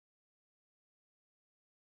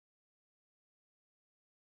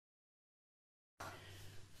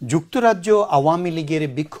যুক্তরাজ্য আওয়ামী লীগের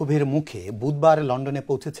বিক্ষোভের মুখে বুধবার লন্ডনে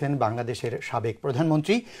পৌঁছেছেন বাংলাদেশের সাবেক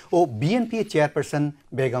প্রধানমন্ত্রী ও বিএনপি চেয়ারপারসন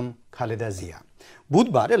বেগম খালেদা জিয়া।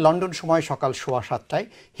 বুধবার লন্ডন সময় সকাল 7:15টায়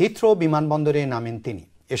হিথ্রো বিমানবন্দরে নামেন তিনি।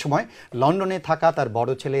 এ সময় লন্ডনে থাকা তার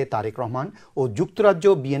বড় ছেলে তারেক রহমান ও যুক্তরাজ্য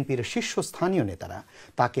বিএনপির শীর্ষস্থানীয় নেতারা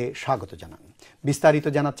তাকে স্বাগত জানান। বিস্তারিত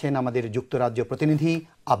জানাচ্ছেন আমাদের যুক্তরাজ্য প্রতিনিধি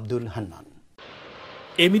আব্দুল হান্নান।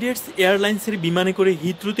 এমিরেটস এয়ারলাইন্সের বিমানে করে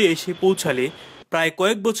হিথ্রোতে এসে পৌঁছালে প্রায়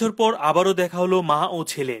কয়েক বছর পর আবারও দেখা হলো মা ও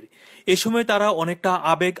ছেলের। এ সময় তারা অনেকটা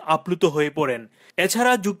আবেগ আপ্লুত হয়ে পড়েন।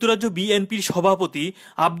 এছাড়া যুক্তরাজ্য বিএনপির সভাপতি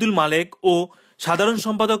আব্দুল মালেক ও সাধারণ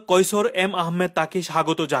সম্পাদক কয়সর এম আহমেদ তাকে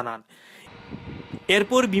স্বাগত জানান।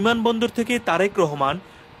 এরপর বিমানবন্দর থেকে তারেক রহমান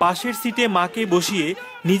পাশের সিটে মাকে বসিয়ে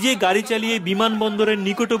নিজে গাড়ি চালিয়ে বিমানবন্দরের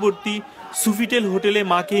নিকটবর্তী সুফিটেল হোটেলে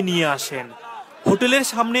মাকে নিয়ে আসেন। হোটেলের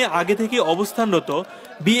সামনে আগে থেকে অবস্থানরত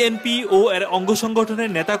বিএনপি ও এর অঙ্গ সংগঠনের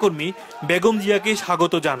নেতাকর্মী বেগম জিয়াকে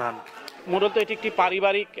স্বাগত জানান। মূলত এটি একটি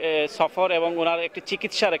পারিবারিক সফর এবং ওনার একটি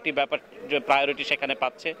চিকিৎসার একটি ব্যাপার প্রায়োরিটি সেখানে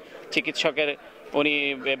পাচ্ছে। চিকিৎসকের উনি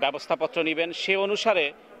ব্যবস্থাপত্র নেবেন, সে অনুসারে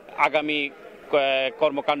আগামী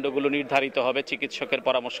কর্মকাণ্ডগুলো নির্ধারিত হবে চিকিৎসকের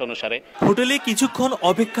পরামর্শ অনুসারে। হোটেলে কিছুক্ষণ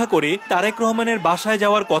অপেক্ষা করে তারেক রহমানের বাসায়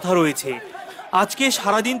যাওয়ার কথা রয়েছে। আজকে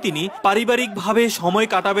সারাদিন তিনি পারিবারিকভাবে সময়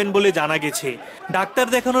কাটাবেন বলে জানা গেছে। ডাক্তার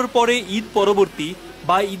দেখানোর পরে ঈদ পরবর্তী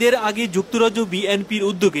বা ঈদের আগে যুক্তরাজ্য বিএনপির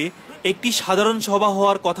উদ্যোগে একটি সাধারণ সভা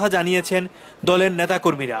হওয়ার কথা জানিয়েছেন দলের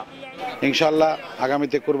নেতাকর্মীরা। ইনশাআল্লাহ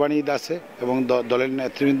আগামীতে কোরবানি ঈদ আছে এবং দলের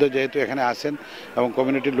নেতৃবৃন্দ যেহেতু এখানে আছেন এবং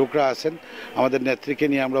কমিউনিটির লোকরা আছেন, আমাদের নেত্রীকে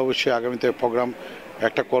নিয়ে আমরা অবশ্যই আগামীতে প্রোগ্রাম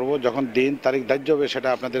একটা করব। যখন দিন তারিখ ধার্য হবে সেটা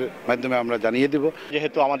আপনাদের মাধ্যমে আমরা জানিয়ে দেব।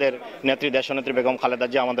 যেহেতু আমাদের নেত্রী দেশনেত্রী বেগম খালেদা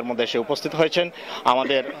জিয়া আমাদের মধ্যে এসে উপস্থিত হয়েছেন,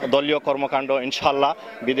 আমাদের দলীয় কর্মকাণ্ড ইনশাআল্লাহ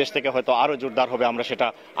বিদেশ থেকে হয়তো আরো জোরদার হবে, আমরা সেটা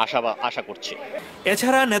আশা করছি।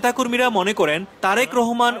 এছাড়া নেতাকর্মীরা মনে করেন তারেক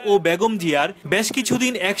রহমান ও বেগম জিয়ার বেশ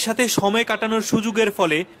কিছুদিন একসাথে সময় কাটানোর সুযোগের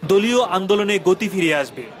ফলে দলীয় আন্দোলনে গতি ফিরে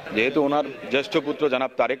আসবে। যেহেতু ওনার জ্যেষ্ঠ পুত্র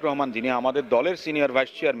জনাব তারেক রহমান, যিনি আমাদের দলের সিনিয়র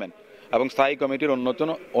ভাইস চেয়ারম্যান এবং স্থায়ী কমিটির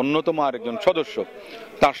অন্যতম আরেকজন সদস্য,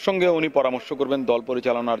 তার সঙ্গে উনি পরামর্শ করবেন দল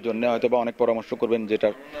পরিচালনার জন্য, হয়তো বা অনেক পরামর্শ করবেন যেটা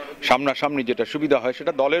সামনাসামনি যেটা সুবিধা হয়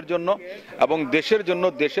সেটা দলের জন্য এবং দেশের জন্য,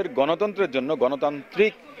 দেশের গণতন্ত্রের জন্য,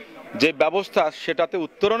 গণতান্ত্রিক যে ব্যবস্থা সেটাতে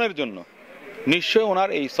উত্তরণের জন্য নিশ্চয়ই ওনার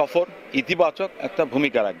এই সফর ইতিবাচক একটা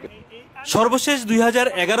ভূমিকা রাখবে। সর্বশেষ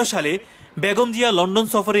 2011 সালে বেগম জিয়া লন্ডন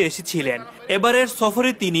সফরে এসেছিলেন। এবারের সফরে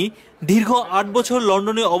তিনি দীর্ঘ 8 বছর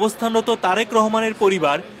লন্ডনে অবস্থানরত তারেক রহমানের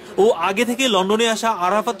পরিবার ও আগে থেকে লন্ডনে আসা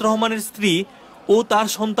আরাফাত রহমানের স্ত্রী ও তার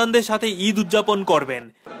সন্তানদের সাথে ঈদ উদযাপন করবেন।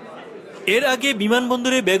 এর আগে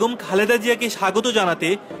বিমানবন্দরে বেগম খালেদা জিয়াকে স্বাগত জানাতে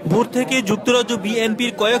ভোর থেকে যুক্তরাজ্য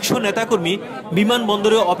বিএনপির কয়েকশো নেতাকর্মী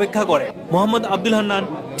বিমানবন্দরে অপেক্ষা করে। Mohammad Abdul Hannan,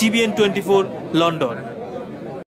 TVN 24, London.